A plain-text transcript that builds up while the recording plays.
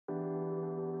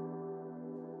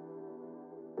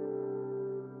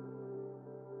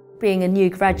being a new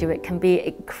graduate can be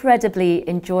incredibly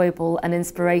enjoyable and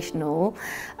inspirational,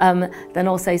 then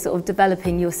also sort of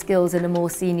developing your skills in a more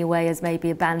senior way as maybe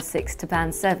a band 6 to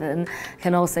band 7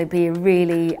 can also be a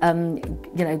really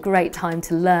great time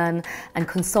to learn and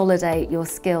consolidate your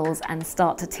skills and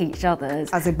start to teach others.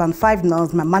 As a band 5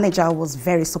 nurse, my manager was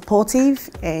very supportive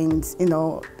and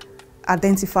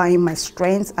identifying my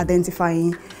strengths,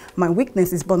 identifying my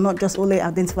weaknesses, but not just only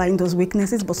identifying those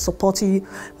weaknesses, but supporting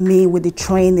me with the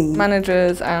training.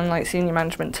 Managers and senior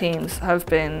management teams have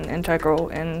been integral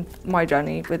in my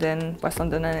journey within West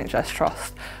London NHS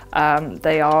Trust.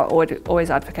 They are always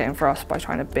advocating for us by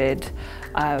trying to bid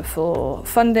for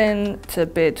funding, to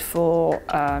bid for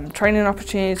training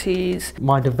opportunities.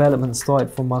 My development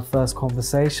started from my first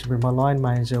conversation with my line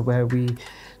manager, where we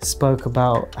spoke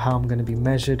about how I'm going to be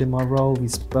measured in my role. We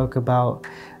spoke about,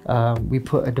 we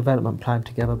put a development plan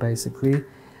together basically.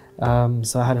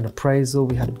 So I had an appraisal,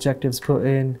 we had objectives put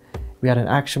in, we had an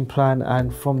action plan,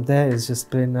 and from there it's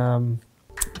just been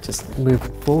just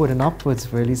moving forward and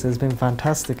upwards really, so it's been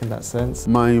fantastic in that sense.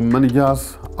 My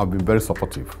managers have been very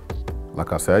supportive.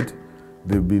 Like I said,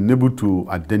 they've been able to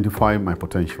identify my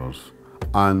potentials,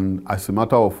 and as a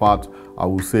matter of fact, I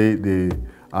would say they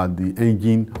are the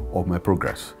engine of my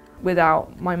progress.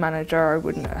 Without my manager, I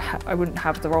wouldn't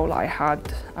have the role that I had.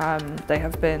 They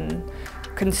have been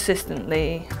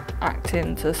consistently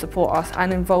acting to support us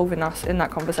and involving us in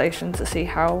that conversation to see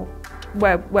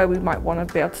where we might want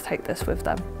to be able to take this with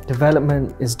them.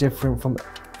 Development is different from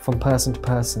person to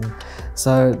person.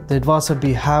 So the advice would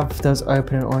be, have those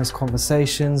open and honest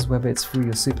conversations, whether it's through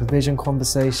your supervision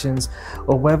conversations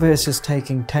or whether it's just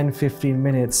taking 10-15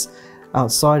 minutes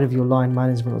outside of your line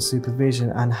management or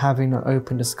supervision and having an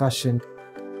open discussion.